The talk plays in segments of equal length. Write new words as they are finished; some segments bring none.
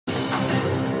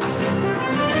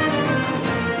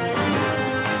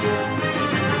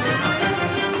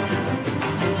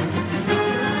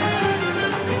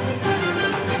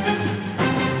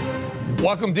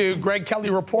Welcome to Greg Kelly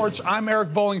Reports. I'm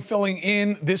Eric Bolling, filling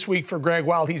in this week for Greg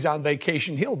while he's on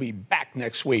vacation. He'll be back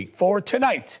next week. For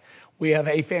tonight, we have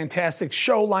a fantastic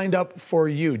show lined up for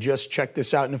you. Just check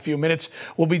this out in a few minutes.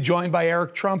 We'll be joined by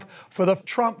Eric Trump for the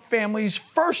Trump family's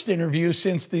first interview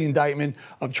since the indictment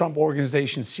of Trump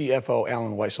Organization CFO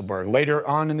Allen Weisselberg. Later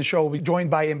on in the show, we'll be joined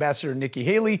by Ambassador Nikki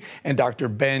Haley and Dr.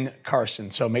 Ben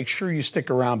Carson. So make sure you stick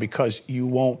around because you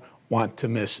won't want to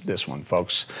miss this one,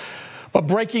 folks. But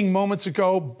breaking moments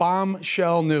ago,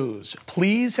 bombshell news.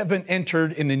 Pleas have been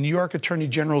entered in the New York Attorney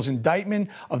General's indictment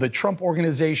of the Trump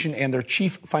Organization and their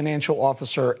chief financial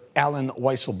officer, Allen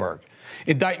Weisselberg.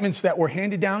 Indictments that were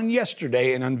handed down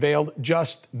yesterday and unveiled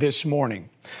just this morning.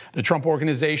 The Trump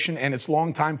Organization and its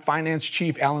longtime finance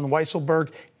chief, Allen Weisselberg,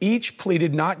 each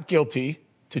pleaded not guilty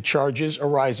to charges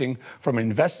arising from an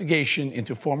investigation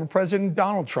into former President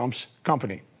Donald Trump's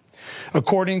company.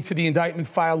 According to the indictment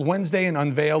filed Wednesday and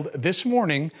unveiled this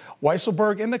morning,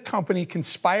 Weisselberg and the company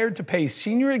conspired to pay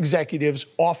senior executives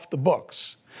off the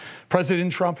books.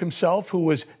 President Trump himself, who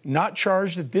was not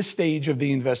charged at this stage of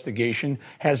the investigation,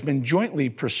 has been jointly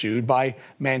pursued by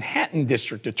Manhattan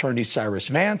District Attorney Cyrus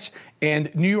Vance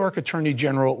and New York Attorney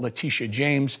General Letitia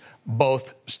James,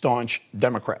 both staunch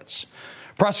Democrats.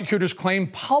 Prosecutors claim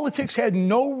politics had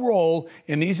no role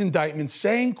in these indictments,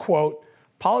 saying, quote,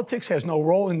 "Politics has no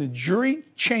role in the jury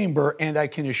chamber, and I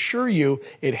can assure you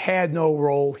it had no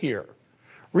role here."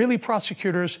 Really,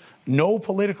 prosecutors, no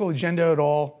political agenda at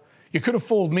all? You could have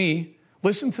fooled me.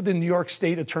 Listen to the New York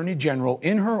State Attorney General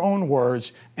in her own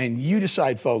words, and you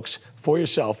decide, folks, for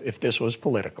yourself if this was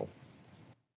political.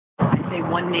 I say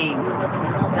one name,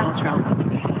 Donald Trump.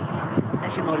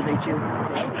 That should motivate you.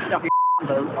 Stop your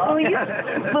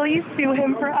vote. Will you sue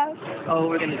him for us? Oh,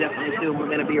 we're going to definitely sue him. We're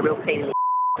going to be a real pain in the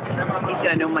He's going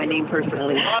to know my name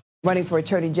personally. Running for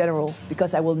Attorney General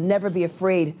because I will never be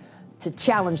afraid to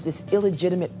challenge this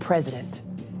illegitimate president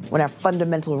when our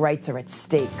fundamental rights are at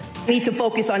stake. We need to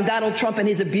focus on Donald Trump and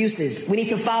his abuses. We need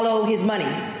to follow his money.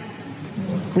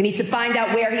 We need to find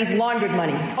out where he's laundered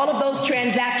money. All of those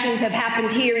transactions have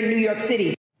happened here in New York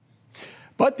City.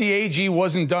 But the AG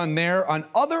wasn't done there. On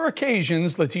other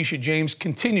occasions, Letitia James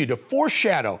continued to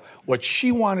foreshadow what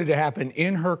she wanted to happen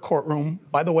in her courtroom.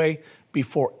 By the way,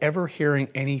 before ever hearing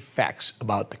any facts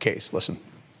about the case. Listen.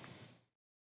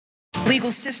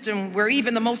 Legal system where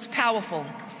even the most powerful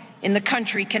in the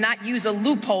country cannot use a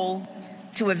loophole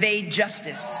to evade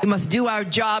justice. We must do our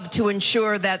job to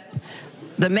ensure that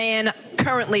the man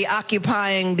currently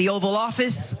occupying the Oval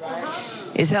Office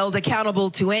is held accountable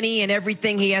to any and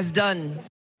everything he has done.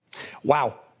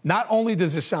 Wow. Not only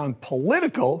does this sound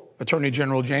political, Attorney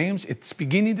General James, it's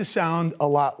beginning to sound a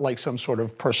lot like some sort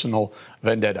of personal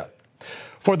vendetta.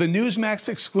 For the Newsmax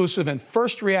exclusive and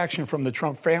first reaction from the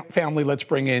Trump family, let's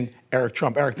bring in Eric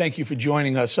Trump. Eric, thank you for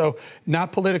joining us. So,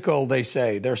 not political, they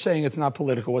say. They're saying it's not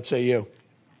political. What say you?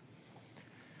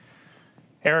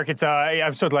 Eric,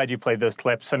 I'm so glad you played those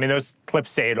clips. I mean, those clips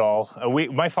say it all.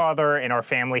 My father and our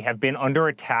family have been under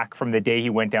attack from the day he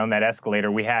went down that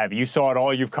escalator. We have. You saw it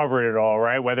all. You've covered it all,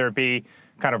 right? Whether it be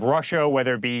kind of Russia,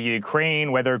 whether it be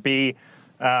Ukraine, whether it be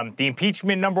the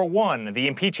impeachment number one, the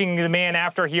impeaching the man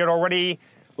after he had already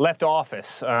left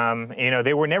office.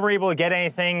 They were never able to get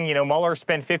anything. Mueller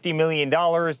spent $50 million.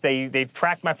 They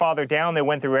tracked my father down. They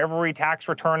went through every tax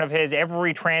return of his,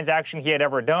 every transaction he had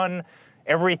ever done,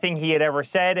 everything he had ever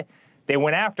said. They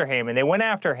went after him, and they went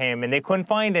after him, and they couldn't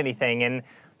find anything. And,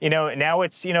 now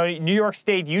it's, New York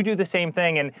State, you do the same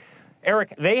thing. And,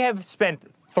 Eric, they've spent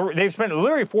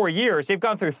literally 4 years. They've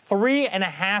gone through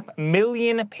 3.5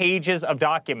 million pages of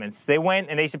documents. They went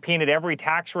and they subpoenaed every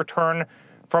tax return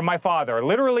from my father,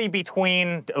 literally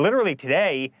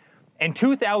today and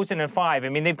 2005. I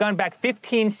mean, they've gone back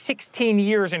 15, 16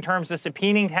 years in terms of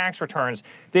subpoenaing tax returns.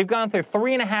 They've gone through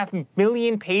 3.5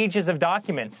 million pages of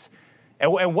documents.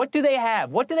 And what do they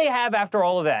have? What do they have after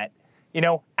all of that?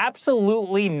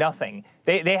 Absolutely nothing.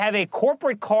 They have a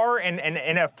corporate car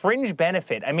and a fringe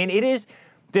benefit. I mean, it is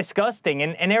disgusting.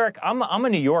 And Eric, I'm a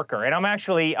New Yorker, and I'm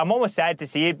almost sad to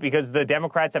see it because the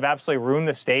Democrats have absolutely ruined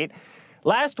the state.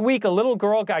 Last week, a little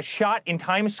girl got shot in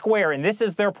Times Square, and this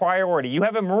is their priority. You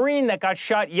have a Marine that got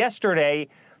shot yesterday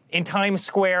in Times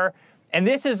Square, and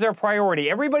this is their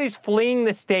priority. Everybody's fleeing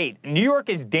the state. New York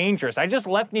is dangerous. I just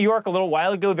left New York a little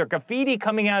while ago. The graffiti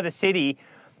coming out of the city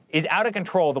is out of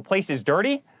control. The place is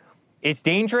dirty. It's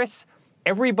dangerous.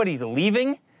 Everybody's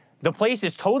leaving. The place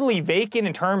is totally vacant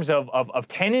in terms of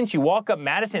tenants. You walk up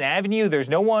Madison Avenue, there's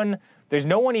no one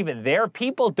even there.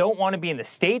 People don't want to be in the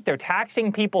state. They're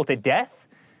taxing people to death,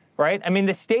 right? I mean,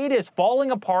 the state is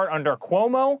falling apart under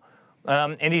Cuomo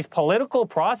and these political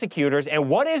prosecutors. And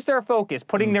what is their focus?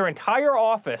 Putting their entire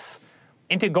office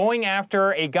into going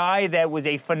after a guy that was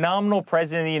a phenomenal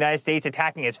president of the United States,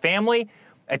 attacking his family,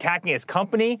 attacking his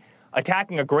company,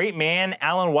 attacking a great man,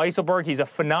 Alan Weisselberg. He's a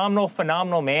phenomenal,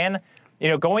 phenomenal man. You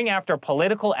know, going after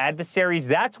political adversaries,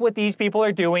 that's what these people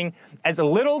are doing as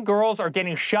little girls are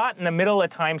getting shot in the middle of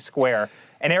Times Square.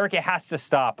 And, Eric, it has to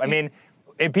stop. I mean,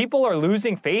 if people are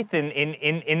losing faith in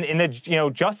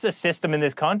the justice system in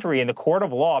this country, in the court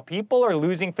of law, people are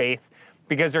losing faith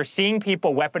because they're seeing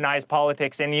people weaponize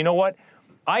politics. And you know what?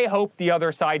 I hope the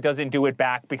other side doesn't do it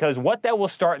back, because what that will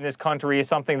start in this country is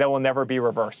something that will never be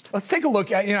reversed. Let's take a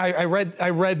look at, I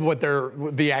read what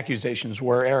the accusations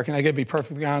were, Eric, and I got to be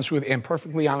perfectly honest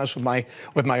with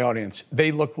my audience.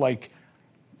 They look like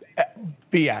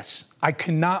BS. I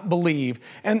cannot believe,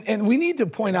 and we need to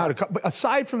point out,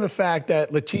 aside from the fact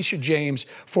that Letitia James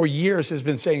for years has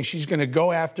been saying she's going to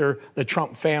go after the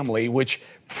Trump family, which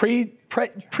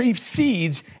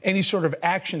precedes any sort of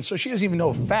action, so she doesn't even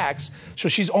know facts. So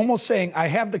she's almost saying, I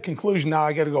have the conclusion, now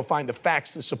I got to go find the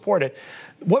facts to support it.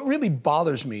 What really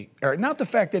bothers me, Eric, not the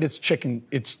fact that it's chicken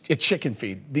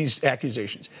feed, these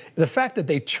accusations, the fact that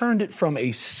they turned it from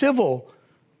a civil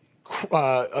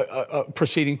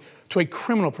proceeding to a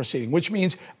criminal proceeding, which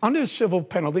means under civil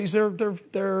penalties,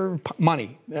 they're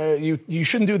money. You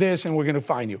shouldn't do this, and we're going to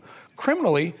fine you.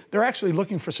 Criminally, they're actually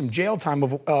looking for some jail time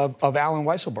of Alan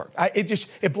Weisselberg.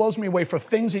 It blows me away for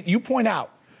things that you point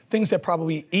out, things that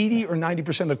probably 80 or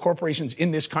 90% of the corporations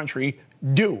in this country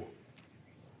do.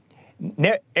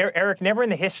 Eric, never in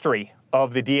the history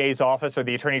of the DA's office or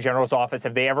the Attorney General's office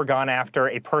have they ever gone after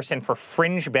a person for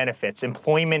fringe benefits,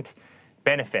 employment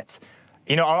benefits.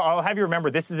 You know, I'll have you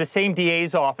remember, this is the same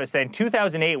DA's office that in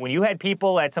 2008, when you had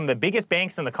people at some of the biggest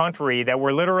banks in the country that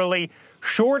were literally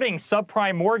shorting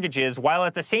subprime mortgages while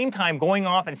at the same time going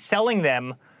off and selling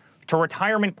them to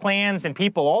retirement plans and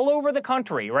people all over the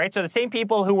country, right? So the same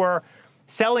people who were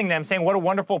selling them, saying what a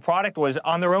wonderful product was,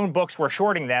 on their own books were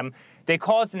shorting them. They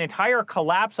caused an entire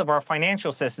collapse of our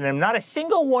financial system, and not a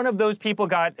single one of those people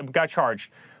got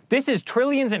charged. This is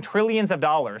trillions and trillions of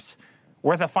dollars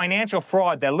worth of financial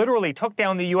fraud that literally took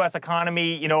down the U.S.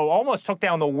 economy, you know, almost took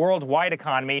down the worldwide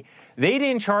economy. They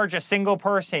didn't charge a single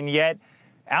person, yet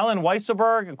Alan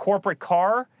Weisselberg, a corporate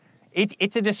car,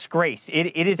 it's a disgrace.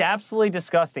 It is absolutely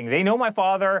disgusting. They know my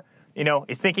father, you know,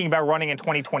 is thinking about running in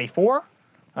 2024.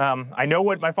 I know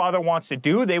what my father wants to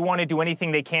do. They want to do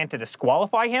anything they can to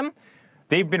disqualify him.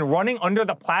 They've been running under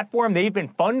the platform. They've been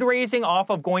fundraising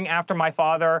off of going after my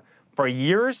father for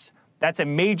years. That's a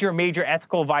major, major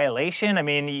ethical violation. I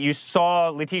mean, you saw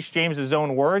Letitia James's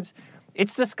own words.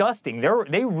 It's disgusting.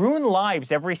 They ruin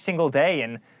lives every single day.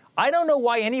 And I don't know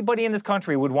why anybody in this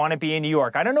country would want to be in New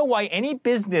York. I don't know why any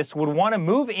business would want to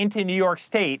move into New York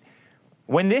State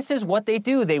when this is what they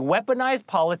do. They weaponize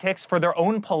politics for their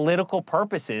own political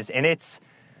purposes. And it's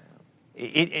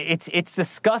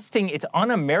disgusting. It's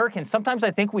un-American. Sometimes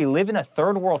I think we live in a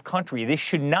third world country. This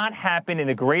should not happen in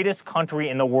the greatest country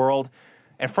in the world.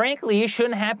 And frankly, it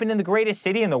shouldn't happen in the greatest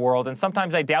city in the world. And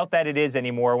sometimes I doubt that it is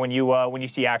anymore when you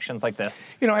see actions like this.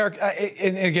 You know, Eric,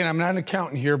 and again, I'm not an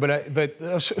accountant here,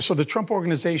 so the Trump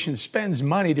organization spends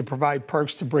money to provide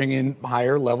perks to bring in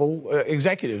higher level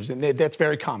executives. And that's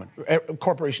very common.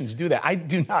 Corporations do that. I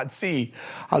do not see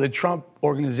how the Trump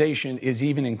organization is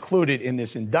even included in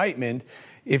this indictment.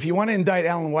 If you want to indict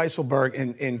Alan Weisselberg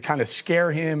and kind of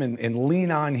scare him and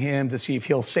lean on him to see if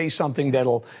he'll say something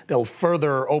that'll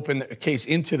further open a case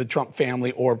into the Trump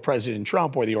family or President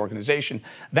Trump or the organization,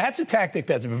 that's a tactic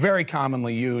that's very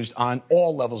commonly used on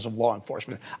all levels of law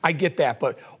enforcement. I get that,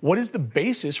 but what is the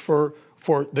basis for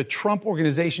the Trump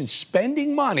organization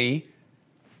spending money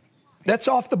that's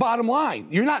off the bottom line?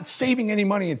 You're not saving any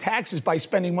money in taxes by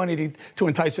spending money to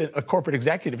entice a corporate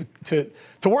executive to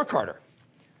work harder.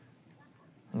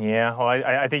 Yeah, well,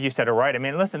 I think you said it right. I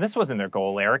mean, listen, this wasn't their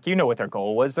goal, Eric. You know what their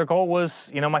goal was. Their goal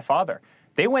was, my father.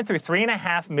 They went through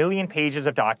 3.5 million pages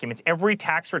of documents, every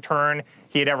tax return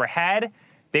he had ever had.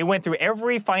 They went through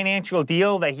every financial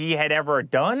deal that he had ever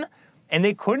done, and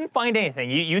they couldn't find anything.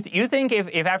 You think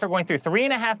if after going through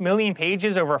 3.5 million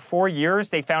pages over 4 years,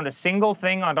 they found a single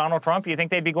thing on Donald Trump, you think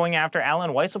they'd be going after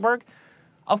Alan Weisselberg?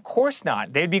 Of course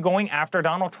not. They'd be going after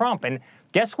Donald Trump. And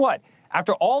guess what?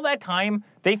 After all that time,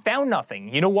 they found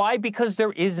nothing. You know why? Because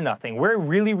there is nothing. We're a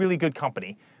really, really good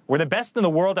company. We're the best in the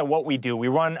world at what we do. We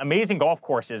run amazing golf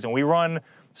courses, and we run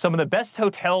some of the best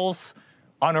hotels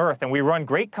on earth, and we run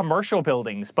great commercial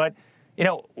buildings. But,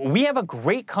 we have a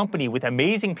great company with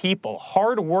amazing people,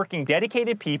 hardworking,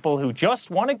 dedicated people who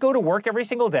just want to go to work every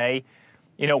single day,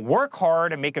 work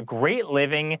hard and make a great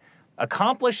living,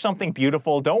 accomplish something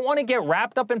beautiful, don't want to get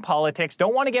wrapped up in politics,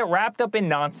 don't want to get wrapped up in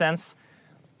nonsense.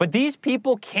 But these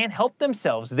people can't help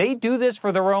themselves. They do this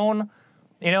for their own,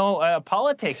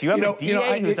 politics. You have a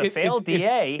DA who's a failed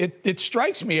DA. It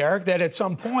strikes me, Eric, that at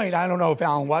some point, I don't know if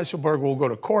Alan Weisselberg will go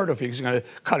to court, if he's going to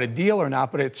cut a deal or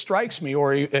not, but it strikes me,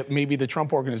 or maybe the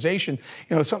Trump organization,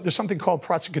 there's something called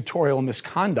prosecutorial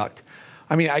misconduct.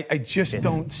 I mean, I just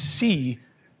don't see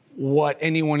what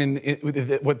anyone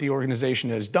what the organization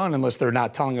has done unless they're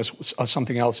not telling us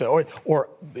something else.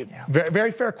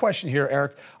 Very fair question here,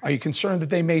 Eric. Are you concerned that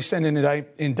they may send an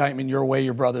indictment your way,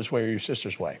 your brother's way, or your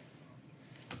sister's way?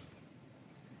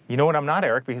 You know what? I'm not,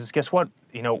 Eric, because guess what?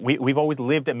 We've always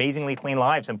lived amazingly clean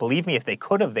lives. And believe me, if they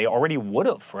could have, they already would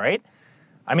have, right?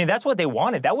 I mean, that's what they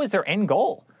wanted. That was their end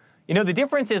goal. The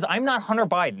difference is I'm not Hunter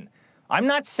Biden. I'm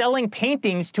not selling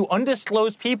paintings to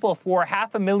undisclosed people for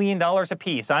 $500,000 a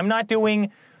piece. I'm not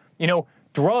doing,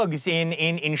 drugs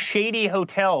in shady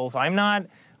hotels. I'm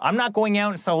not going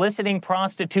out and soliciting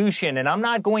prostitution, and I'm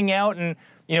not going out and,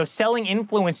 selling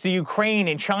influence to Ukraine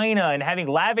and China and having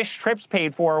lavish trips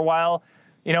paid for while,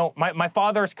 my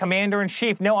father's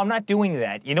commander-in-chief. No, I'm not doing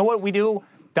that. You know what we do?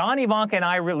 Don, Ivanka, and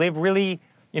I live really,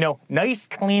 nice,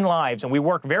 clean lives, and we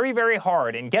work very, very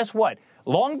hard. And guess what?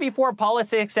 Long before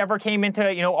politics ever came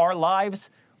into, our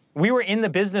lives, we were in the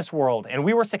business world, and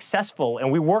we were successful,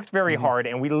 and we worked very hard,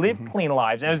 and we lived clean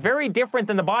lives. And it was very different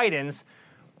than the Bidens,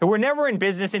 who were never in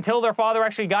business until their father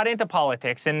actually got into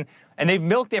politics, and they've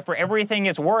milked it for everything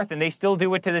it's worth, and they still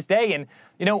do it to this day. And,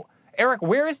 Eric,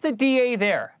 where is the DA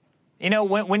there?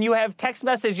 When you have text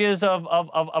messages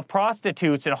of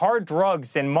prostitutes and hard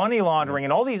drugs and money laundering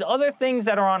and all these other things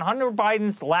that are on Hunter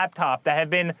Biden's laptop that have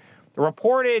been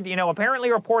reported,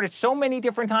 apparently reported so many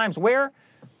different times.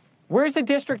 Where's the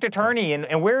district attorney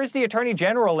and where is the attorney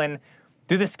general? And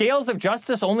do the scales of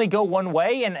justice only go one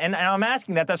way? And I'm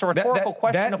asking that. That's a rhetorical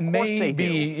question. Of course they do.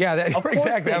 Yeah,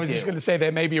 exactly. I was just going to say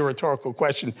that may be a rhetorical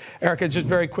question. Erica, just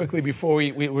very quickly before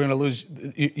we're going to lose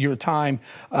your time,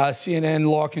 CNN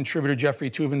law contributor Jeffrey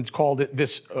Toobin called it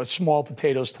this small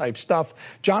potatoes type stuff.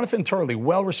 Jonathan Turley,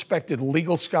 well-respected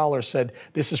legal scholar, said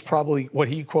this is probably what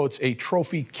he quotes a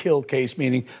trophy kill case,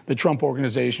 meaning the Trump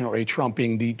organization or a Trump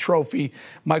being the trophy.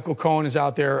 Michael Cohen is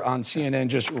out there on CNN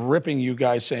just ripping you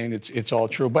guys, saying it's all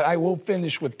true. But I will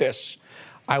finish with this.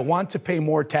 I want to pay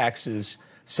more taxes,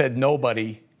 said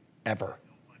nobody ever.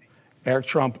 Eric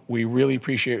Trump, we really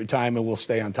appreciate your time, and we'll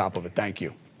stay on top of it. Thank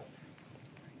you.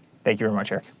 Thank you very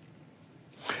much, Eric.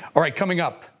 All right, coming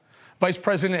up, Vice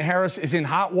President Harris is in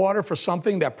hot water for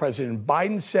something that President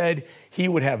Biden said he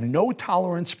would have no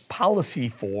tolerance policy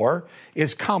for.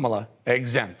 Is Kamala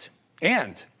exempt?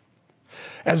 And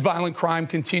as violent crime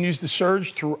continues to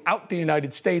surge throughout the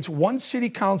United States, one city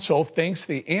council thinks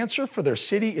the answer for their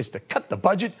city is to cut the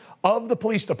budget of the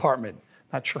police department.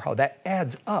 Not sure how that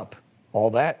adds up. All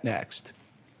that next.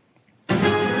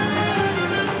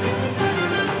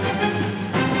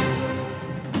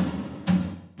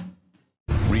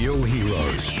 Real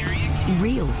heroes.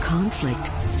 Real conflict.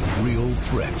 Real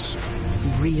threats.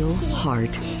 Real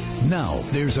heart. Now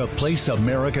there's a place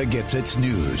America gets its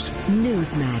news.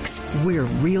 Newsmax. We're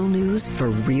real news for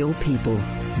real people.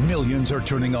 Millions are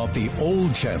turning off the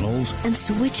old channels and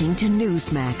switching to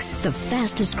Newsmax, the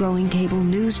fastest growing cable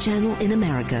news channel in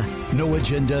America. No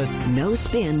agenda, no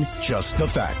spin, just the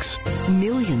facts.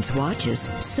 Millions watch us,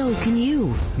 so can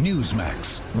you.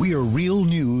 Newsmax. We are real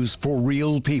news for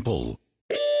real people.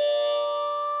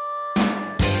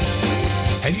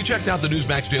 Have you checked out the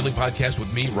Newsmax Daily Podcast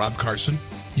with me, Rob Carson?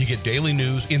 You get daily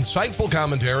news, insightful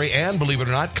commentary, and, believe it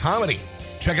or not, comedy.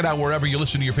 Check it out wherever you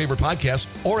listen to your favorite podcasts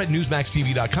or at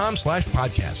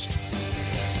newsmaxtv.com/podcast.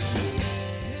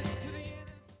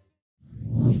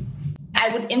 I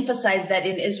would emphasize that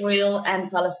in Israel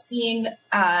and Palestine,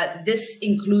 this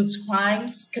includes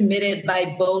crimes committed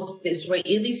by both the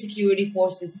Israeli security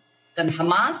forces and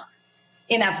Hamas.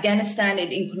 In Afghanistan,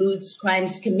 it includes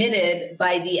crimes committed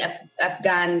by the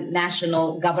Afghan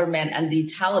national government and the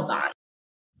Taliban.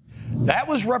 That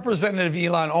was Representative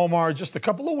Ilhan Omar just a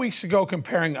couple of weeks ago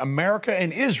comparing America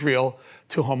and Israel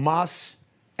to Hamas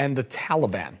and the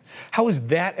Taliban. How is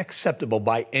that acceptable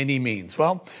by any means?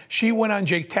 Well, she went on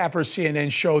Jake Tapper's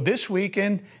CNN show this week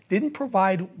and didn't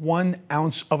provide 1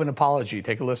 ounce of an apology.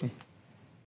 Take a listen.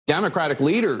 Democratic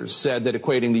leaders said that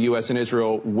equating the U.S. and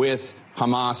Israel with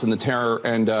Hamas and the terror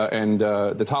and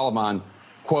the Taliban,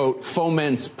 quote,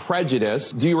 foments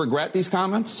prejudice. Do you regret these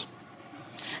comments?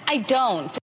 I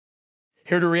don't.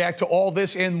 Here to react to all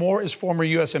this and more is former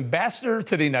U.S. Ambassador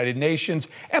to the United Nations,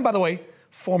 and by the way,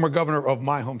 former governor of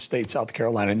my home state, South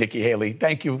Carolina, Nikki Haley.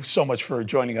 Thank you so much for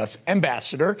joining us,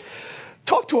 Ambassador.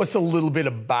 Talk to us a little bit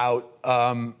about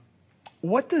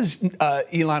what does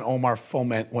Ilhan Omar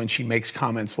foment when she makes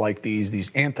comments like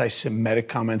these anti-Semitic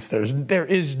comments? There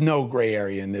is no gray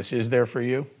area in this, is there for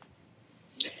you?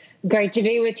 Great to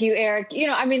be with you, Eric.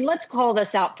 Let's call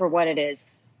this out for what it is.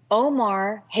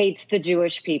 Omar hates the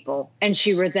Jewish people and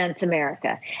she resents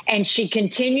America. And she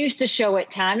continues to show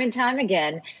it time and time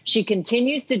again. She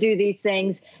continues to do these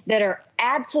things that are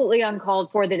absolutely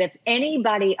uncalled for, that if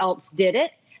anybody else did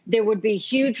it, there would be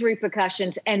huge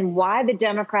repercussions. And why the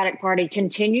Democratic Party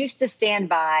continues to stand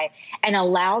by and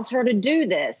allows her to do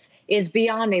this is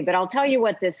beyond me. But I'll tell you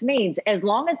what this means. As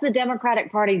long as the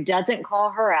Democratic Party doesn't call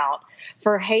her out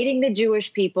for hating the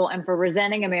Jewish people and for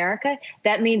resenting America,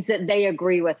 that means that they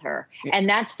agree with her. And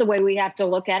that's the way we have to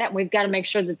look at it. We've got to make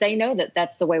sure that they know that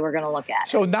that's the way we're going to look at it.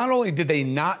 So not only did they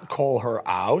not call her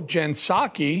out, Jen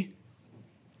Psaki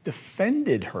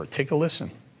defended her. Take a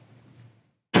listen.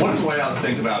 One of the White House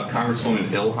think about Congresswoman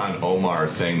Ilhan Omar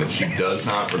saying that she does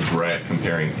not regret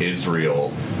comparing Israel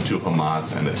to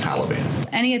Hamas and the Taliban.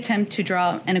 Any attempt to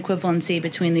draw an equivalency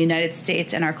between the United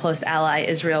States and our close ally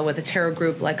Israel with a terror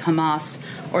group like Hamas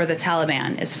or the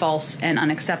Taliban is false and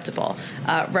unacceptable.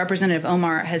 Representative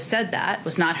Omar has said that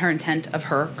was not her intent of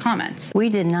her comments. We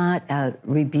did not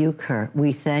rebuke her.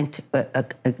 We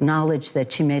acknowledged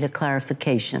that she made a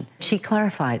clarification. She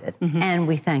clarified it, and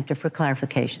we thanked her for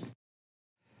clarification.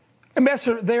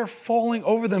 Ambassador, they're falling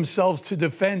over themselves to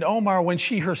defend Omar when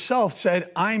she herself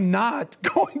said, I'm not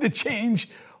going to change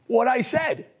what I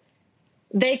said.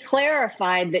 They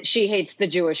clarified that she hates the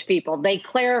Jewish people. They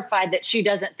clarified that she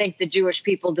doesn't think the Jewish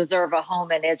people deserve a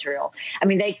home in Israel.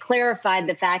 They clarified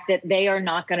the fact that they are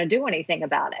not going to do anything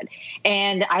about it.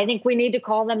 And I think we need to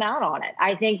call them out on it.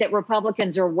 I think that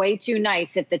Republicans are way too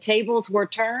nice. If the tables were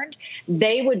turned,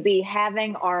 they would be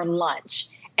having our lunch.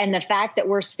 And the fact that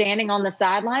we're standing on the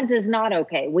sidelines is not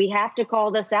okay. We have to call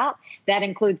this out. That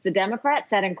includes the Democrats.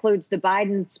 That includes the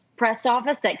Biden's press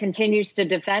office that continues to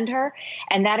defend her.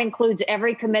 And that includes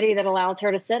every committee that allows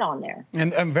her to sit on there.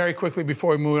 And very quickly,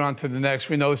 before we move on to the next,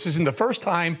 we know this isn't the first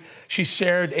time she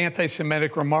shared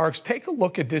anti-Semitic remarks. Take a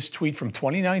look at this tweet from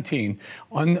 2019.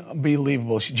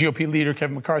 Unbelievable. GOP leader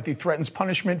Kevin McCarthy threatens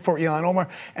punishment for Ilhan Omar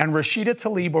and Rashida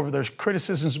Tlaib over their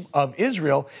criticisms of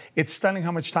Israel. It's stunning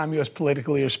how much time U.S.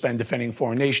 political leaders spend defending a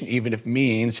foreign nation, even if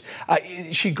means.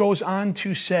 She goes on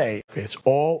to say, it's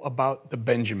all about the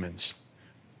Benjamins.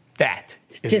 That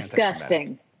is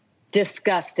disgusting.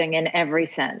 Disgusting in every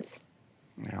sense.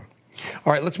 Yeah.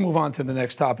 All right, let's move on to the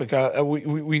next topic.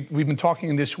 We've been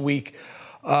talking this week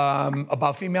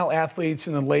about female athletes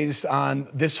and the latest on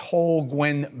this whole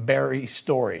Gwen Berry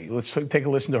story. Let's take a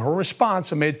listen to her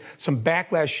response amid some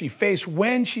backlash she faced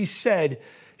when she said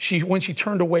when she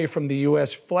turned away from the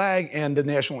U.S. flag and the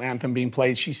national anthem being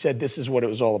played. She said this is what it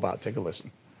was all about. Take a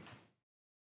listen.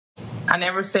 I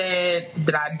never said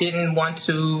that I didn't want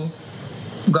to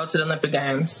go to the Olympic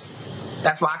Games.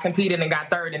 That's why I competed and got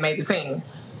third and made the team.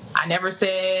 I never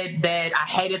said that I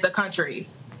hated the country.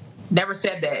 Never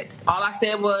said that. All I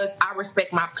said was I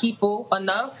respect my people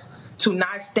enough to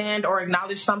not stand or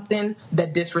acknowledge something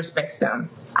that disrespects them.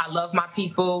 I love my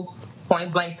people,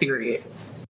 point blank, period.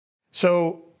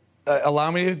 So allow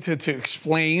me to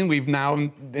explain. We've now,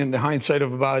 in the hindsight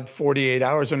of about 48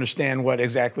 hours, understand what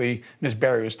exactly Ms.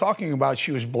 Berry was talking about.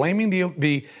 She was blaming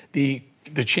the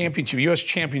championship, U.S.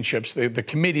 championships, the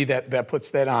committee that puts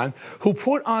that on, who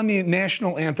put on the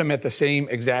national anthem at the same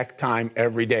exact time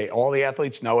every day. All the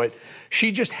athletes know it.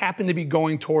 She just happened to be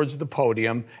going towards the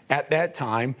podium at that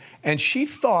time, and she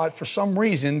thought, for some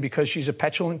reason, because she's a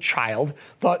petulant child,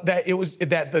 thought that it was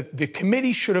that the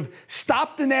committee should have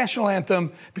stopped the national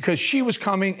anthem because she was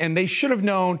coming, and they should have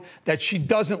known that she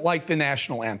doesn't like the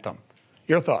national anthem.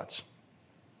 Your thoughts?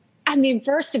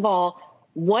 First of all,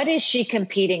 what is she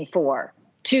competing for?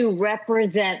 To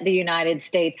represent the United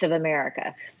States of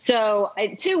America. So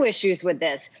two issues with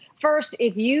this. First,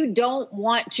 if you don't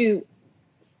want to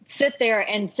sit there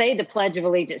and say the Pledge of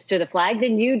Allegiance to the flag,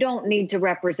 then you don't need to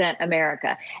represent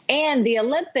America. And the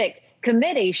Olympic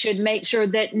Committee should make sure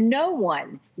that no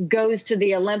one goes to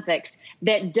the Olympics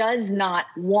that does not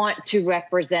want to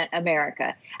represent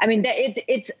America.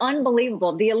 It's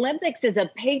unbelievable. The Olympics is a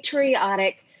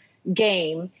patriotic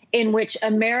game in which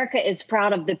America is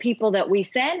proud of the people that we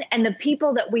send, and the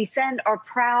people that we send are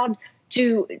proud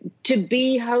to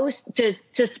be host,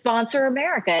 to sponsor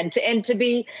America and to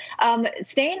be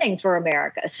standing for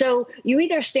America. So you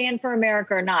either stand for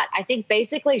America or not. I think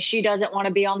basically she doesn't want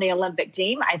to be on the Olympic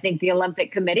team. I think the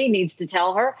Olympic Committee needs to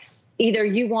tell her, either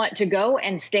you want to go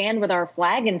and stand with our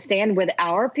flag and stand with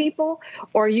our people,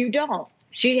 or you don't.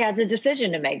 She has a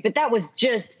decision to make. But that was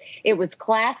it was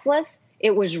classless.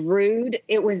 It was rude.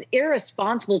 It was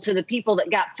irresponsible to the people that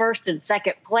got first and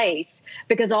second place,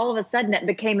 because all of a sudden it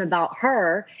became about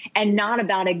her and not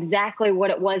about exactly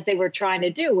what it was they were trying to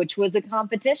do, which was a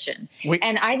competition.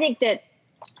 And I think that,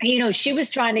 she was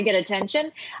trying to get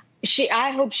attention. I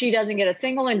hope she doesn't get a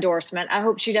single endorsement. I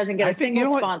hope she doesn't get a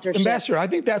single sponsorship. Ambassador, I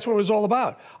think that's what it was all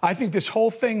about. I think this whole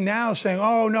thing now saying,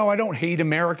 oh, no, I don't hate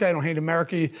America. I don't hate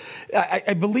America.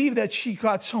 I believe that she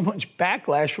got so much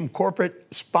backlash from corporate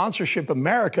sponsorship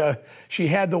America, she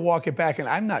had to walk it back. And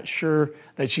I'm not sure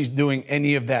that she's doing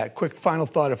any of that. Quick final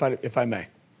thought, if I may.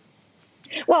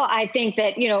 Well, I think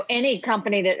that, any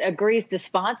company that agrees to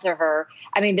sponsor her,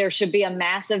 there should be a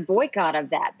massive boycott of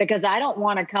that, because I don't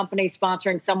want a company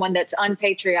sponsoring someone that's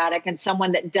unpatriotic and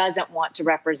someone that doesn't want to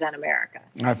represent America.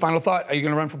 All right, final thought. Are you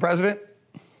going to run for president?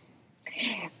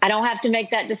 I don't have to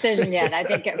make that decision yet. I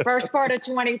think at first part of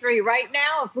 23 right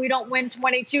now, if we don't win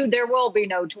 22, there will be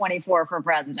no 24 for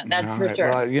president. That's for sure.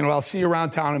 Well, I'll see you around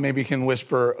town, and maybe you can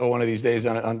whisper one of these days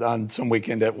on some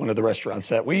weekend at one of the restaurants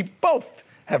that we both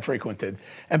have frequented.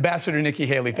 Ambassador Nikki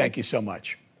Haley, thank you so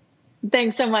much.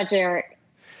 Thanks so much, Eric.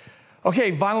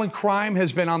 Okay, violent crime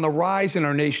has been on the rise in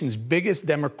our nation's biggest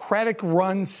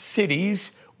Democratic-run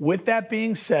cities. With that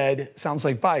being said, sounds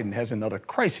like Biden has another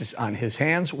crisis on his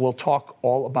hands. We'll talk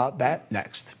all about that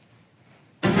next.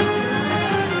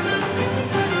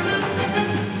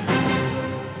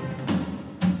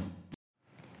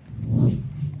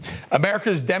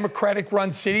 America's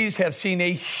Democratic-run cities have seen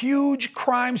a huge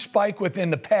crime spike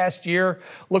within the past year.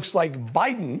 Looks like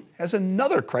Biden has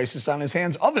another crisis on his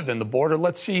hands other than the border.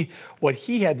 Let's see what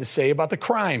he had to say about the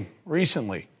crime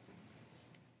recently.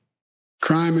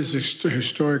 Crime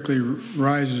historically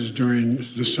rises during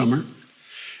the summer.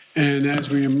 And as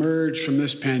we emerge from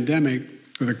this pandemic,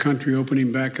 with the country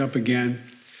opening back up again,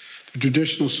 the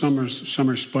traditional summer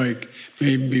spike may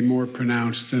even be more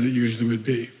pronounced than it usually would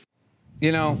be.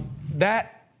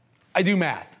 I do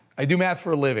math. I do math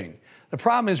for a living. The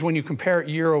problem is when you compare it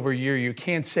year over year, you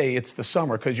can't say it's the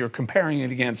summer because you're comparing it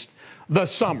against the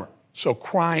summer. So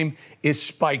crime is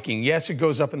spiking. Yes, it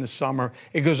goes up in the summer.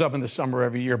 It goes up in the summer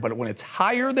every year. But when it's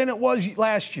higher than it was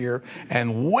last year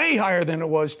and way higher than it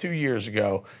was 2 years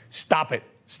ago, stop it.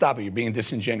 Stop it. You're being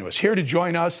disingenuous. Here to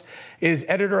join us is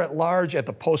editor-at-large at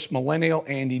the Post-Millennial,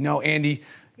 Andy Ngo. Andy,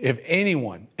 if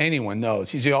anyone knows,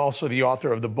 he's also the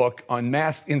author of the book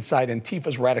Unmasked Inside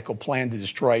Antifa's Radical Plan to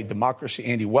Destroy Democracy.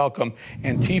 Andy, welcome.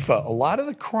 Antifa, a lot of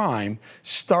the crime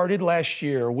started last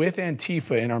year with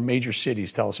Antifa in our major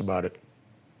cities. Tell us about it.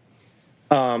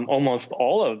 Almost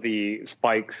all of the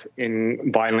spikes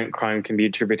in violent crime can be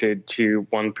attributed to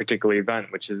one particular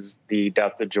event, which is the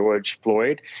death of George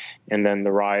Floyd, and then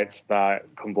the riots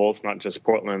that convulsed not just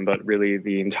Portland, but really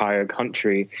the entire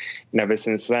country. And ever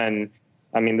since then,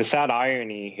 the sad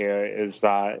irony here is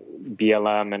that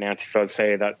BLM and Antifa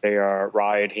say that they are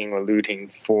rioting or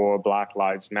looting for Black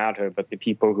Lives Matter, but the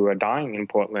people who are dying in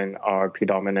Portland are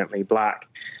predominantly Black,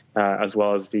 as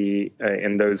well as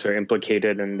and those who are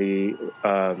implicated in the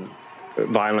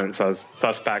violence as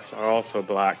suspects are also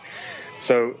Black.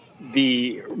 So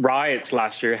the riots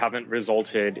last year haven't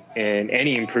resulted in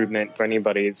any improvement for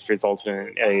anybody. It's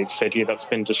resulted in a city that's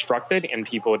been destructed and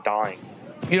people dying.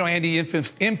 Andy,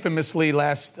 infamously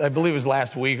I believe it was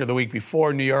last week or the week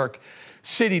before, New York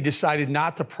City decided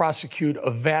not to prosecute a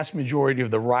vast majority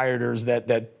of the rioters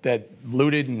that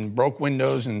looted and broke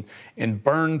windows and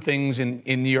burned things in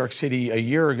New York City a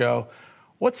year ago.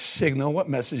 What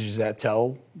message does that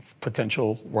tell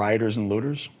potential rioters and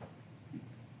looters?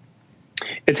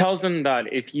 It tells them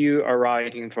that if you are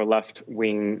rioting for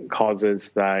left-wing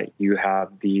causes, that you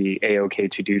have the A-OK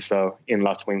to do so in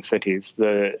left-wing cities.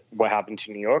 What happened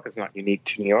to New York is not unique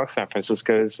to New York. San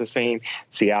Francisco is the same.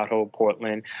 Seattle,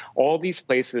 Portland, all these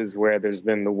places where there's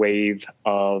been the wave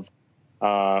of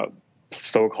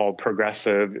so-called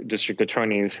progressive district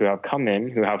attorneys who have come in,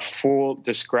 who have full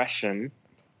discretion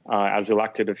as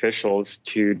elected officials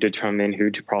to determine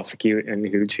who to prosecute and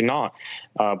who to not.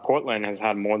 Portland has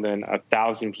had more than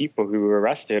 1,000 people who were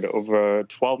arrested over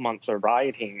 12 months of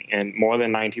rioting, and more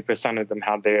than 90% of them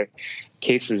had their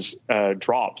cases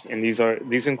dropped. And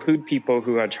these include people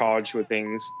who are charged with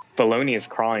felonious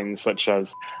crimes such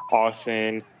as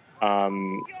arson,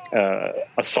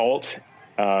 assault,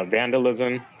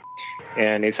 vandalism.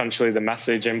 And essentially the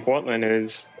message in Portland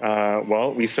is,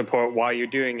 we support why you're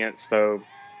doing it, so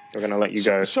we're going to let you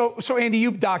go. So Andy,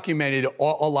 you've documented a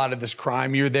lot of this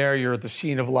crime. You're there. You're at the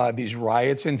scene of a lot of these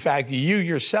riots. In fact, you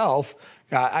yourself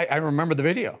I remember the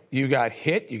video. You got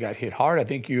hit hard. I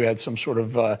think you had some sort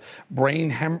of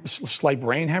slight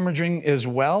brain hemorrhaging as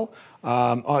well.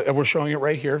 We're showing it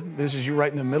right here. This is you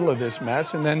right in the middle of this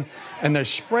mess, and they're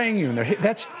spraying you, and they're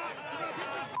hit.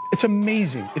 It's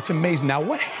amazing. It's amazing. Now,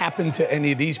 what happened to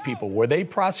any of these people? Were they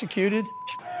prosecuted?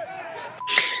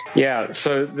 Yeah,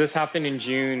 so this happened in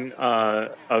June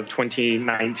of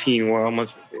 2019.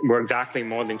 We're exactly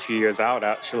more than 2 years out,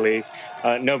 actually.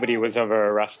 Nobody was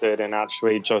ever arrested, and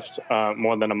actually just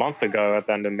more than a month ago, at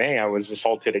the end of May, I was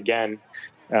assaulted again.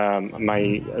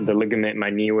 The ligament in my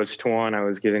knee was torn. I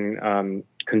was given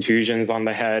contusions on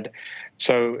the head.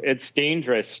 So it's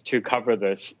dangerous to cover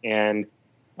this, and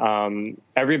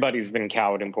everybody's been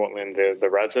cowed in Portland, the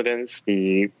residents,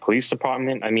 the police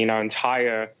department. I mean, our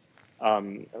entire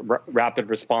rapid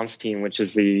response team, which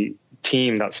is the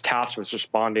team that's tasked with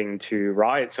responding to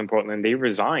riots in Portland, they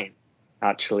resigned,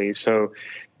 actually. So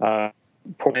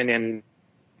Portland and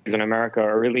in America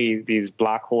are really these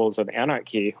black holes of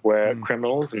anarchy where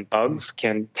criminals and thugs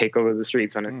can take over the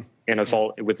streets and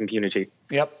assault with impunity.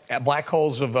 Yep, black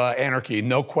holes of anarchy,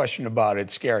 no question about it.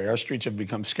 It's scary. Our streets have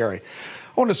become scary.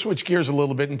 I want to switch gears a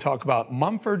little bit and talk about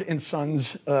Mumford &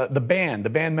 Sons, the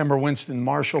band member Winston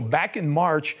Marshall. Back in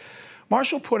March,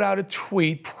 Marshall put out a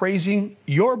tweet praising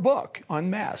your book,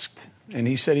 Unmasked. And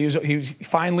he said he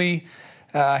finally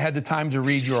had the time to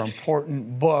read your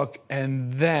important book.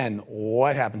 And then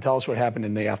what happened? Tell us what happened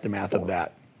in the aftermath of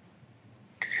that.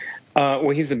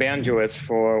 Well, he's a banjoist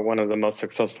for one of the most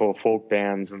successful folk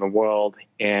bands in the world,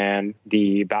 and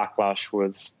the backlash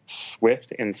was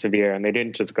swift and severe. And they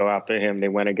didn't just go after him; they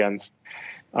went against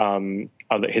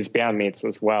his bandmates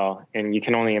as well. And you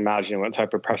can only imagine what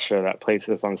type of pressure that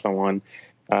places on someone.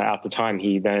 At the time,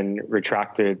 he then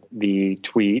retracted the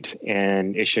tweet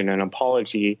and issued an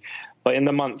apology. But in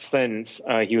the months since,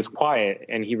 he was quiet,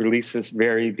 and he released this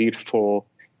very beautiful,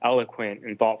 eloquent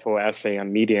and thoughtful essay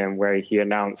on Medium where he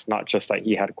announced not just that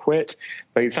he had quit,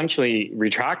 but essentially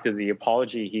retracted the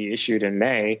apology he issued in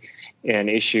May and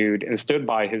stood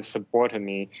by his support of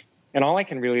me. And all I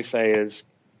can really say is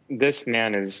this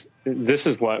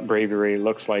is what bravery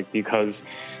looks like, because,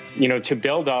 to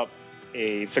build up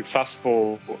a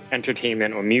successful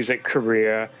entertainment or music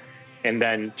career, and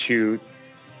then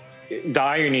the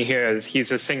irony here is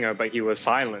he's a singer, but he was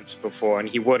silenced before, and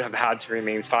he would have had to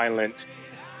remain silent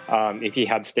if he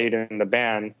had stayed in the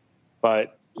band.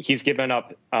 But he's given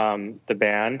up the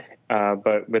band,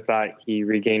 but with that, he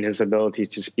regained his ability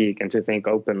to speak and to think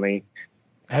openly.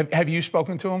 Have you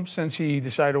spoken to him since he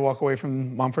decided to walk away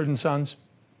from Mumford & Sons?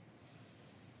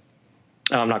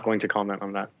 I'm not going to comment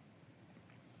on that.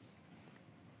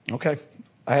 Okay.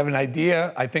 I have an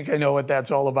idea. I think I know what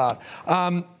that's all about.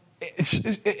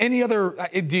 Any other,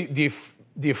 do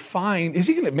you find, is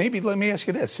he going to, maybe let me ask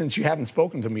you this, since you haven't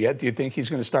spoken to me yet, do you think he's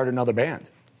going to start another band?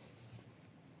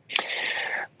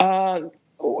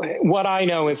 What I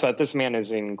know is that this man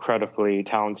is incredibly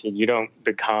talented. You don't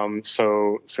become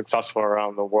so successful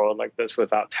around the world like this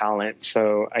without talent.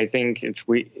 So I think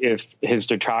if his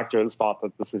detractors thought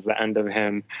that this is the end of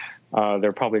him,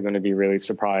 they're probably going to be really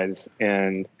surprised.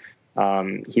 And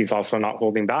he's also not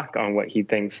holding back on what he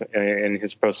thinks and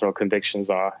his personal convictions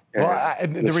are. Well,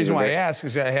 the reason why I ask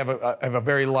is I have a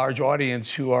very large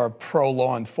audience who are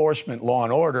pro-law enforcement, law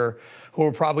and order, who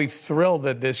are probably thrilled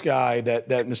that this guy, that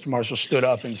Mr. Marshall stood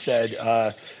up and said,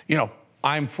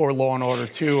 I'm for law and order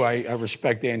too. I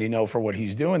respect Andy Ngo for what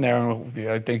he's doing there. And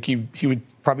I think he would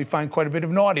probably find quite a bit of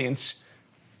an audience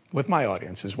with my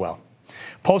audience as well.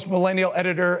 Post-millennial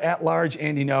editor at large,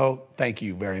 Andy Ngo, thank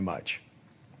you very much.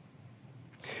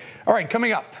 All right,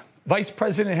 coming up, Vice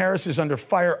President Harris is under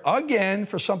fire again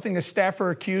for something a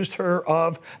staffer accused her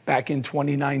of back in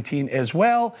 2019 as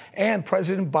well. And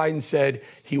President Biden said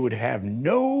he would have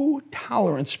no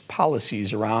tolerance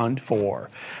policies around for.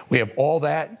 We have all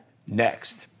that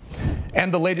next.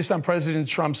 And the latest on President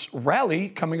Trump's rally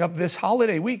coming up this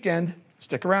holiday weekend.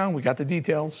 Stick around, we got the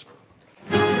details.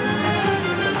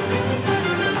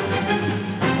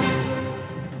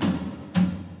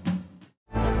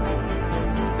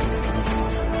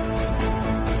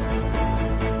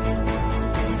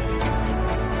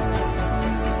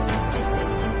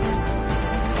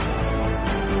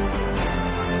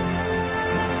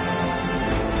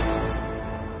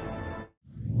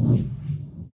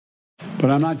 But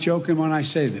I'm not joking when I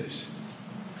say this.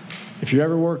 If you're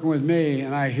ever working with me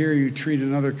and I hear you treat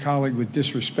another colleague with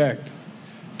disrespect,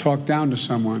 talk down to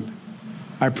someone,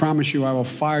 I promise you I will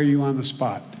fire you on the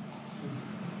spot.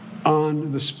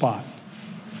 On the spot.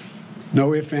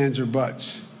 No ifs, ands, or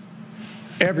buts.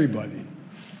 Everybody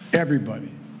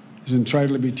is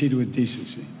entitled to be treated with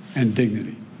decency and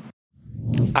dignity.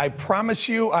 I promise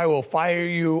you I will fire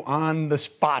you on the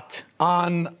spot.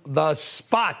 On the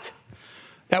spot.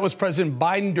 That was President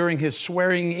Biden during his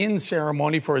swearing-in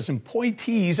ceremony for his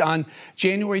appointees on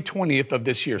January 20th of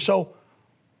this year. So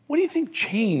what do you think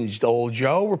changed, old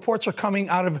Joe? Reports are coming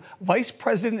out of Vice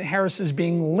President Harris's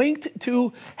being linked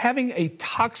to having a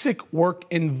toxic work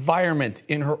environment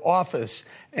in her office,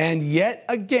 and yet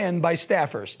again by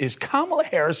staffers. Is Kamala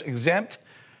Harris exempt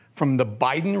from the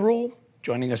Biden rule?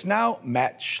 Joining us now,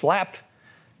 Matt Schlapp.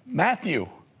 Matthew,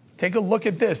 take a look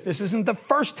at this. This isn't the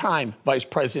first time Vice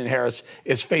President Harris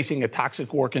is facing a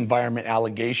toxic work environment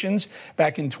allegations.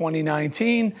 Back in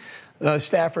 2019, the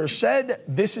staffer said,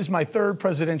 "This is my third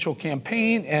presidential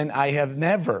campaign, and I have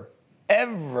never,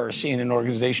 ever seen an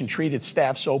organization treat its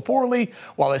staff so poorly.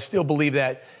 While I still believe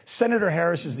that Senator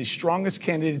Harris is the strongest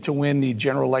candidate to win the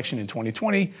general election in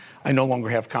 2020, I no longer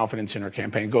have confidence in her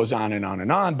campaign." Goes on and on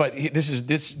and on. But this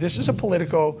is a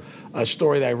Politico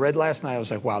story that I read last night. I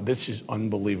was like, wow, this is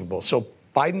unbelievable. So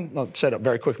Biden said it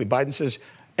very quickly. Biden says,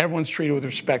 everyone's treated with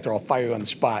respect or I'll fire you on the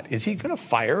spot. Is he going to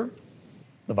fire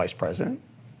the vice president?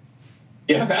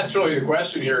 Yeah, that's really the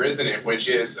question here, isn't it? Which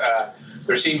is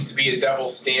there seems to be a double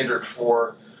standard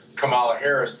for Kamala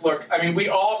Harris. Look, I mean, we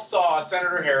all saw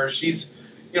Senator Harris. She's,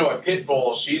 a pit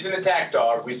bull. She's an attack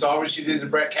dog. We saw what she did to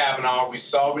Brett Kavanaugh. We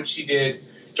saw what she did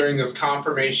during those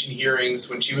confirmation hearings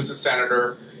when she was a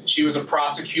senator. She was a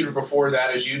prosecutor before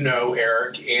that, as you know,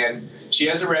 Eric, and she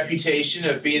has a reputation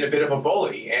of being a bit of a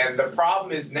bully. And the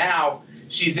problem is now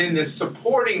she's in this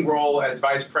supporting role as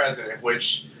vice president,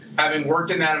 which, having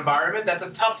worked in that environment, that's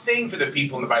a tough thing for the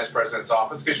people in the vice president's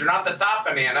office because you're not the top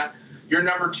banana, you're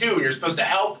number two, and you're supposed to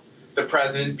help the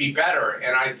president be better.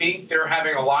 And I think they're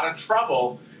having a lot of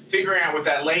trouble figuring out what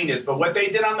that lane is. But what they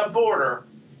did on the border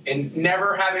and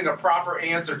never having a proper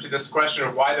answer to this question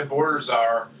of why the borders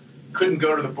couldn't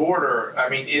go to the border, I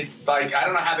mean, it's like, I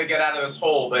don't know how they get out of this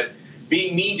hole, but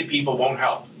being mean to people won't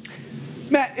help.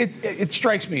 Matt, it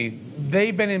strikes me,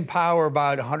 they've been in power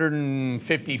about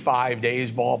 155 days,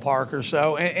 ballpark or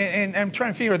so, and I'm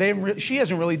trying to figure, she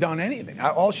hasn't really done anything.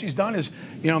 All she's done is,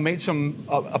 made some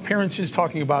appearances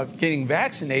talking about getting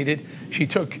vaccinated. She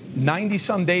took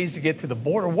 90-some days to get to the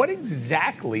border. What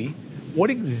exactly,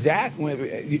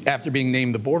 after being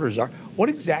named the border czar, what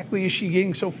exactly is she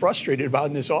getting so frustrated about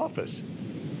in this office?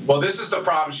 Well, this is the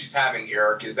problem she's having,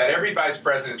 Eric, is that every vice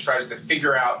president tries to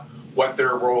figure out what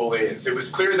their role is. It was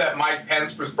clear that Mike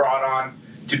Pence was brought on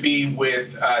to be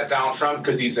with Donald Trump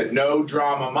because he's a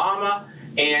no-drama mama,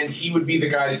 and he would be the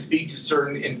guy to speak to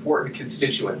certain important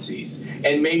constituencies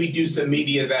and maybe do some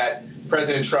media that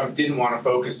President Trump didn't want to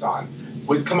focus on.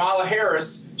 With Kamala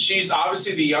Harris, she's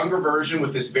obviously the younger version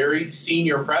with this very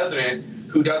senior president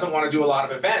who doesn't want to do a lot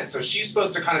of events. So she's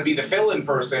supposed to kind of be the fill-in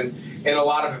person in a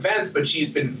lot of events, but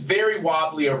she's been very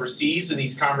wobbly overseas in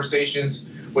these conversations.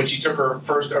 When she took her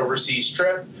first overseas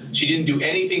trip, she didn't do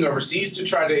anything overseas to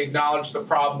try to acknowledge the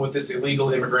problem with this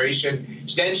illegal immigration.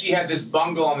 Then she had this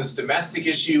bungle on this domestic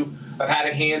issue of how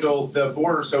to handle the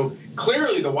border. So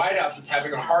clearly the White House is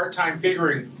having a hard time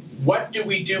figuring, what do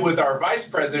we do with our vice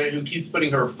president who keeps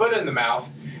putting her foot in the mouth?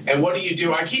 And what do you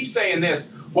do? I keep saying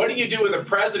this. What do you do with a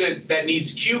president that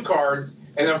needs cue cards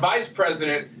and a vice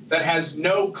president that has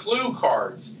no clue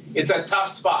cards? It's a tough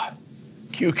spot.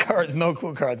 Cue cards, no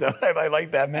clue cards. I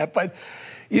like that, Matt. But,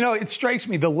 it strikes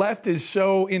me the left is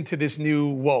so into this new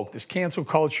woke, this cancel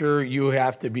culture. You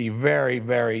have to be very,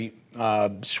 very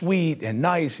sweet and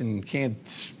nice and can't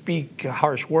speak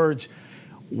harsh words.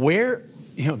 Where,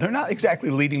 they're not exactly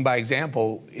leading by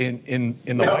example in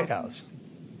the White House.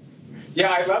 Yeah,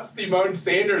 I love Simone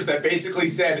Sanders that basically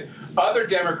said other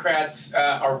Democrats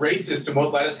are racist and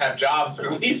won't let us have jobs, but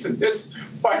at least in this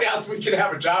White House we can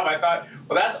have a job. I thought,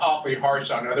 well, that's awfully harsh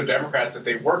on other Democrats that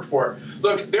they've worked for.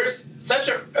 Look, there's such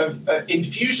an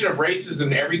infusion of racism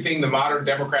in everything the modern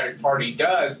Democratic Party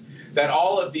does that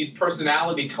all of these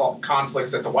personality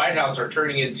conflicts at the White House are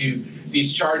turning into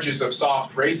these charges of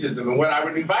soft racism. And what I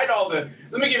would invite let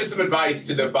me give you some advice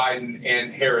to the Biden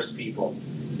and Harris people.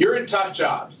 You're in tough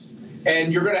jobs,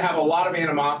 and you're going to have a lot of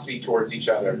animosity towards each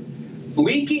other.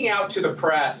 Leaking out to the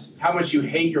press how much you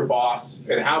hate your boss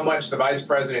and how much the vice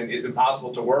president is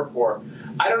impossible to work for,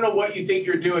 I don't know what you think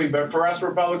you're doing, but for us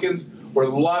Republicans, we're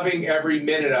loving every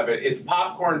minute of it. It's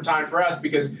popcorn time for us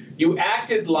because you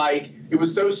acted like it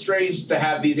was so strange to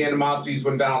have these animosities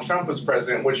when Donald Trump was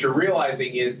president. What you're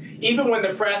realizing is even when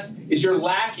the press is your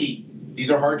lackey,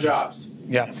 these are hard jobs.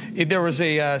 Yeah. There was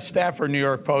a staffer in New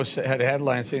York Post that had a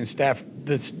headline saying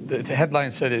the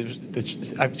headline said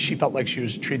that she felt like she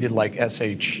was treated like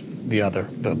SH, the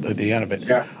end of it.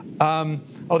 Yeah.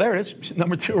 Oh, there it is.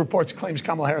 Number 2 reports claims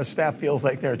Kamala Harris staff feels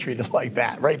like they're treated like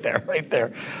that. Right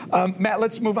there. Matt,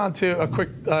 let's move on to a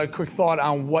quick thought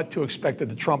on what to expect at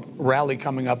the Trump rally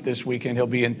coming up this weekend. He'll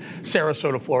be in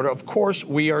Sarasota, Florida. Of course,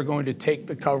 we are going to take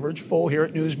the coverage full here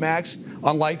at Newsmax,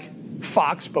 unlike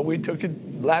Fox, but we took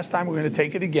it last time. We're going to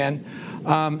take it again.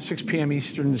 6 p.m.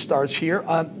 Eastern starts here.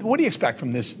 What do you expect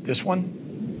from this one?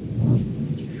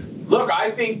 Look,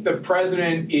 I think the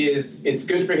president it's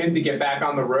good for him to get back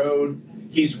on the road.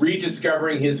 He's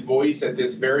rediscovering his voice at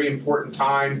this very important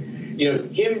time. You know,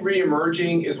 him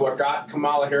reemerging is what got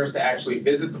Kamala Harris to actually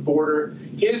visit the border.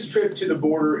 His trip to the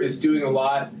border is doing a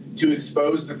lot to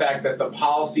expose the fact that the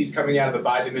policies coming out of the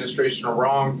Biden administration are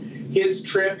wrong. His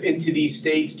trip into these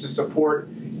states to support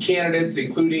candidates,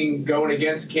 including going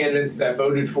against candidates that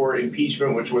voted for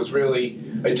impeachment, which was really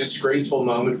a disgraceful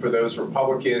moment for those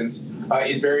Republicans,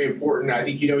 is very important. I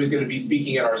think, he's going to be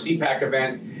speaking at our CPAC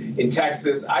event in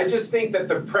Texas. I just think that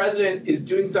the president is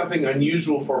doing something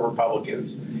unusual for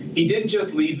Republicans. He didn't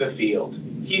just leave the field.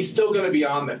 He's still going to be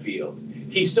on the field.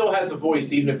 He still has a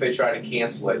voice, even if they try to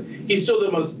cancel it. He's still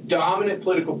the most dominant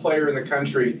political player in the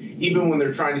country, even when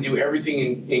they're trying to do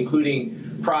everything,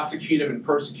 including prosecute him and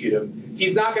persecute him.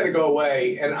 He's not going to go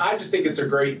away, and I just think it's a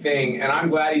great thing, and I'm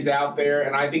glad he's out there,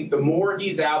 and I think the more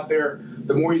he's out there,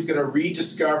 the more he's going to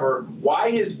rediscover why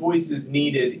his voice is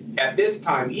needed at this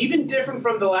time, even different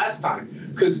from the last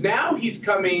time, because now he's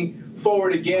coming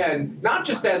forward again, not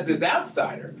just as this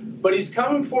outsider, but he's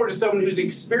coming forward as someone who's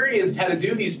experienced how to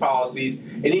do these policies,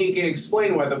 and he can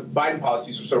explain why the Biden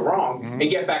policies are so wrong and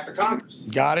get back to Congress.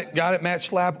 Got it. Matt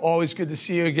Schlapp, always good to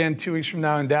see you again 2 weeks from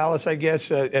now in Dallas, I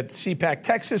guess, at CPAC,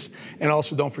 Texas. And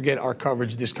also don't forget our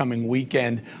coverage this coming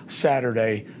weekend,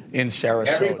 Saturday in Sarasota.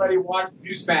 Everybody watch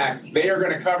Newsmax. They are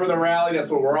going to cover the rally. That's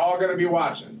what we're all going to be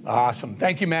watching. Awesome.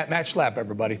 Thank you, Matt. Matt Schlapp,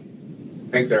 everybody.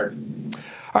 Thanks, Eric.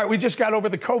 All right, we just got over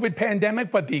the COVID pandemic,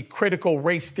 but the critical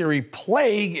race theory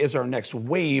plague is our next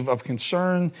wave of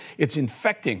concern. It's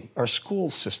infecting our school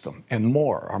system and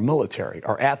more, our military,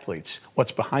 our athletes.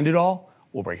 What's behind it all?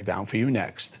 We'll break it down for you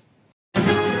next.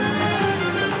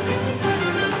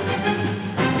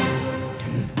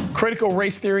 Critical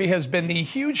race theory has been the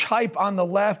huge hype on the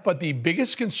left, but the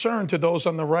biggest concern to those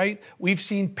on the right, we've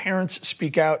seen parents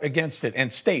speak out against it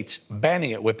and states banning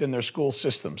it within their school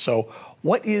system. So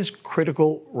what is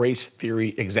critical race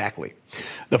theory exactly?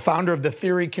 The founder of the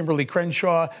theory, Kimberly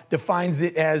Crenshaw, defines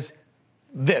it as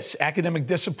this academic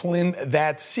discipline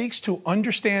that seeks to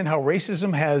understand how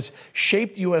racism has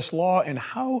shaped U.S. law and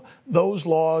how those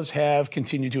laws have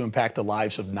continued to impact the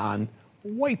lives of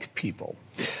non-white people.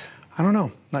 I don't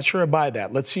know. Not sure I buy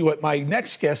that. Let's see what my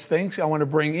next guest thinks. I want to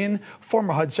bring in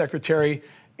former HUD Secretary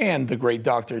and the great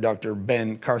doctor, Dr.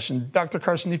 Ben Carson. Dr.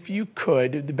 Carson, if you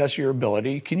could, to the best of your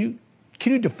ability, can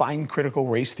you define critical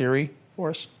race theory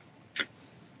for us?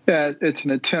 Yeah, it's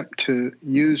an attempt to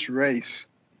use race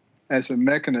as a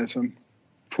mechanism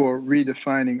for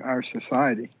redefining our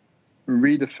society,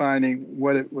 redefining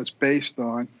what it was based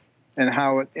on and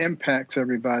how it impacts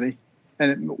everybody. And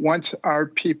it wants our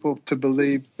people to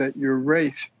believe that your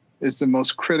race is the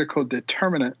most critical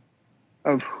determinant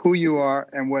of who you are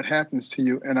and what happens to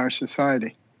you in our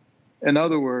society. In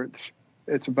other words,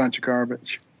 it's a bunch of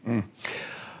garbage.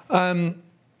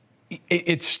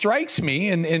 It strikes me,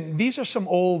 and these are some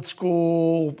old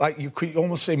school, you could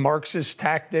almost say Marxist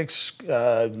tactics,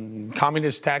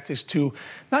 communist tactics to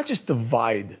not just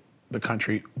divide the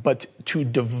country, but to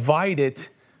divide it,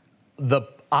 the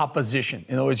opposition.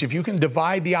 In other words, if you can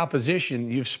divide the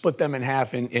opposition, you've split them in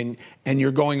half and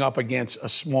you're going up against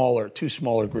two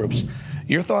smaller groups.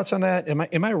 Your thoughts on that?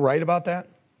 Am I right about that?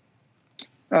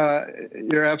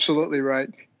 You're absolutely right.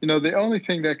 You know, the only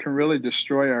thing that can really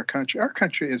destroy our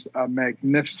country is a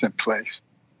magnificent place.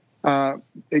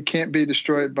 It can't be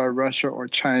destroyed by Russia or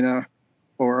China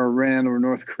or Iran or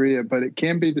North Korea, but it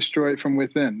can be destroyed from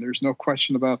within. There's no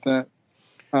question about that.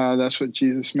 That's what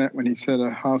Jesus meant when he said a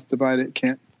house divided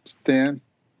can't stand.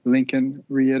 Lincoln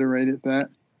reiterated that.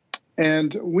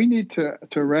 And we need to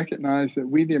recognize that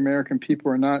we, the American people,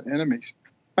 are not enemies.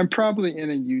 I'm probably in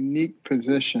a unique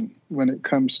position when it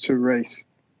comes to race,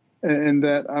 in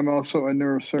that I'm also a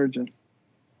neurosurgeon.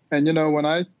 And, you know, when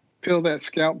I peel that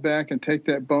scalp back and take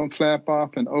that bone flap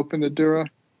off and open the dura,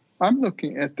 I'm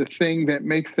looking at the thing that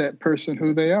makes that person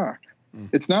who they are.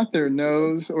 It's not their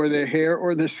nose or their hair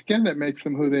or their skin that makes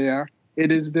them who they are. It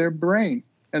is their brain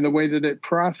and the way that it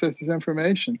processes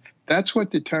information. That's what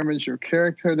determines your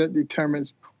character, that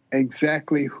determines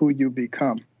exactly who you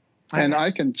become. And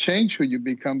I can change who you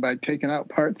become by taking out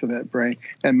parts of that brain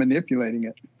and manipulating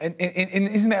it. And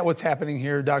isn't that what's happening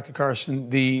here, Dr. Carson?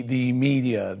 The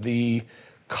media, the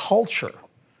culture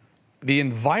the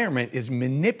environment is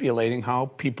manipulating how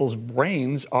people's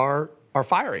brains are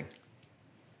firing.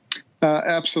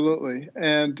 Absolutely.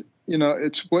 And, you know,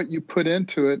 it's what you put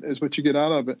into it is what you get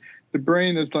out of it. The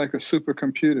brain is like a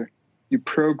supercomputer. You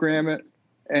program it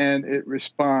and it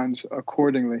responds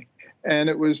accordingly. And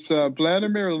it was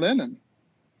Vladimir Lenin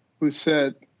who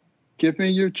said, "Give me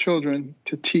your children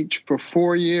to teach for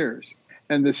 4 years,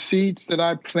 and the seeds that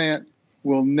I plant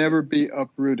will never be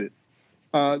uprooted."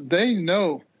 They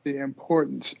know the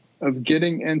importance of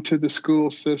getting into the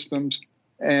school systems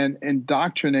and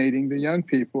indoctrinating the young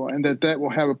people, and that will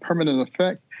have a permanent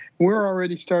effect. We're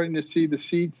already starting to see the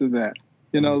seeds of that.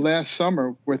 You know, last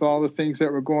summer, with all the things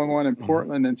that were going on in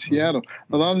Portland and Seattle,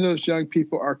 a lot of those young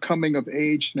people are coming of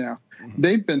age now.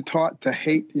 They've been taught to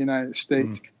hate the United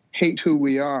States, hate who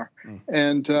we are.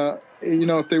 And, you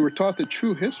know, if they were taught the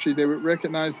true history, they would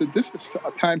recognize that this is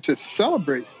a time to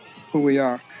celebrate who we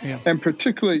are. Yeah. And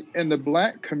particularly in the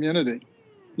black community.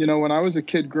 You know, when I was a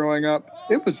kid growing up,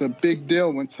 it was a big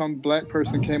deal when some black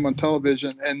person came on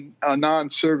television in a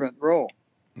non-servant role.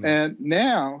 And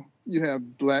now you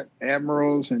have black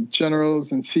admirals and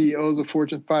generals and CEOs of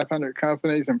Fortune 500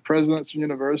 companies and presidents of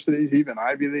universities, even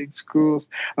Ivy League schools,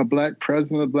 a black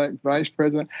president, a black vice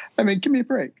president. I mean, give me a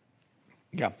break.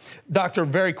 Yeah. Doctor,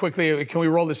 very quickly, can we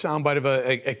roll the soundbite of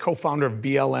a co-founder of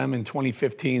BLM in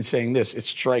 2015 saying this? It's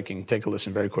striking. Take a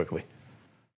listen very quickly.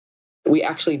 We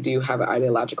actually do have an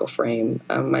ideological frame.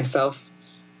 Myself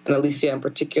and Alicia in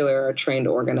particular are trained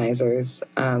organizers.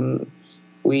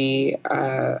 We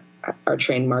are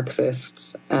trained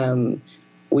Marxists.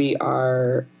 We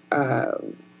are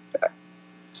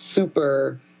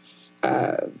super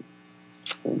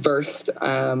versed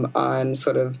on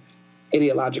sort of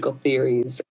ideological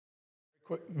theories.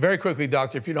 Very quickly,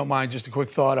 Doctor, if you don't mind, just a quick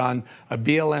thought on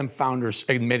BLM founders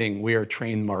admitting we are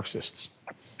trained Marxists.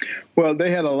 Well,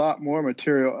 they had a lot more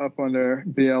material up on their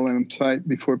BLM site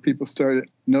before people started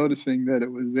noticing that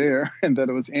it was there and that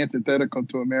it was antithetical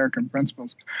to American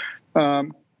principles.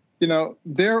 You know,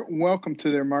 they're welcome to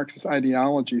their Marxist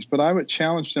ideologies, but I would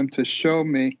challenge them to show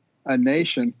me a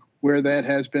nation where that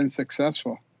has been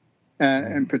successful,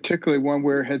 and particularly one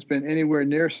where it has been anywhere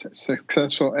near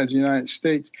successful as the United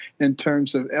States in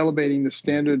terms of elevating the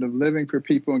standard of living for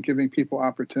people and giving people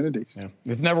opportunities. Yeah.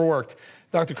 It's never worked.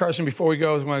 Dr. Carson, before we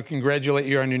go, I want to congratulate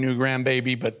you on your new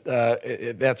grandbaby, but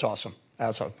that's awesome.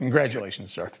 That's awesome.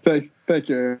 Congratulations, sir. Thank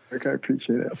you, Eric. I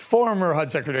appreciate it. Former HUD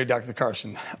Secretary Dr.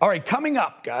 Carson. All right, coming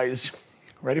up, guys,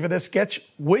 ready for this sketch?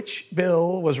 Which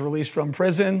bill was released from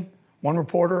prison? One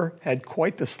reporter had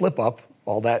quite the slip-up.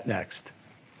 All that next.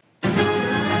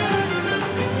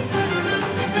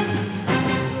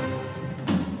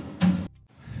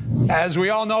 As we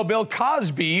all know, Bill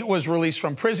Cosby was released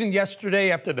from prison yesterday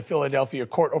after the Philadelphia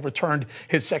court overturned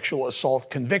his sexual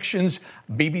assault convictions.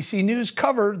 BBC News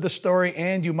covered the story,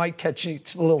 and you might catch a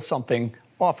little something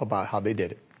off about how they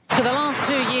did it. For the last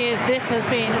 2 years, this has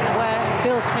been where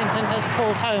Bill Clinton has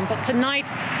called home. But tonight,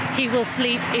 he will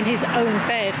sleep in his own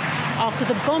bed after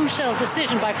the bombshell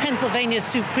decision by Pennsylvania's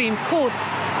Supreme Court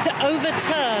to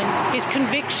overturn his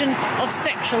conviction of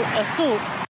sexual assault.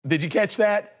 Did you catch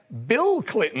that? Bill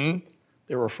Clinton.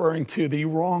 They're referring to the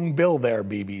wrong bill there,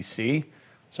 BBC.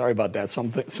 Sorry about that.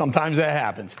 Sometimes that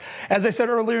happens. As I said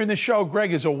earlier in the show,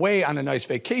 Greg is away on a nice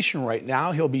vacation right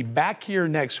now. He'll be back here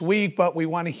next week, but we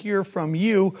want to hear from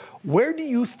you. Where do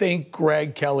you think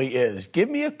Greg Kelly is? Give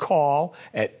me a call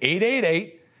at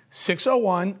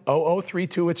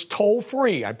 888-601-0032. It's toll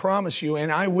free, I promise you, and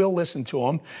I will listen to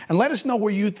him. And let us know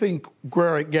where you think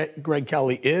Greg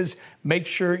Kelly is. Make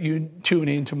sure you tune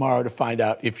in tomorrow to find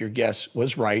out if your guess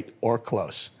was right or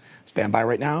close. Stand by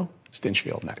right now.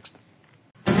 Stinchfield next.